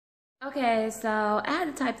Okay, so I had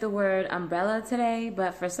to type the word umbrella today,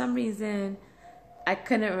 but for some reason I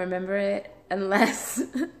couldn't remember it unless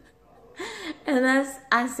unless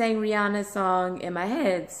I sang Rihanna's song in my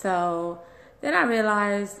head. So then I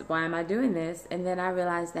realized, why am I doing this? And then I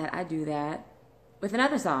realized that I do that with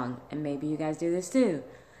another song, and maybe you guys do this too.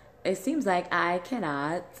 It seems like I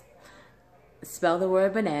cannot spell the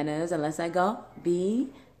word bananas unless I go Bananas.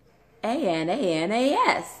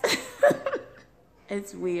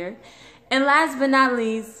 It's weird. And last but not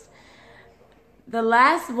least, the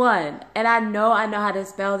last one, and I know how to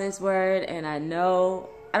spell this word, and I know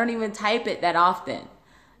I don't even type it that often.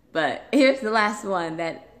 But here's the last one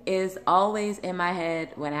that is always in my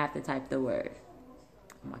head when I have to type the word.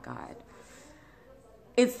 Oh my God.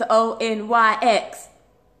 It's the Onyx.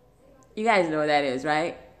 You guys know what that is,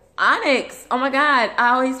 right? Onyx. Oh my God.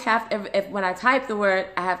 I always have, if when I type the word,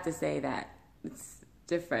 I have to say that. It's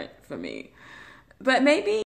different for me. But maybe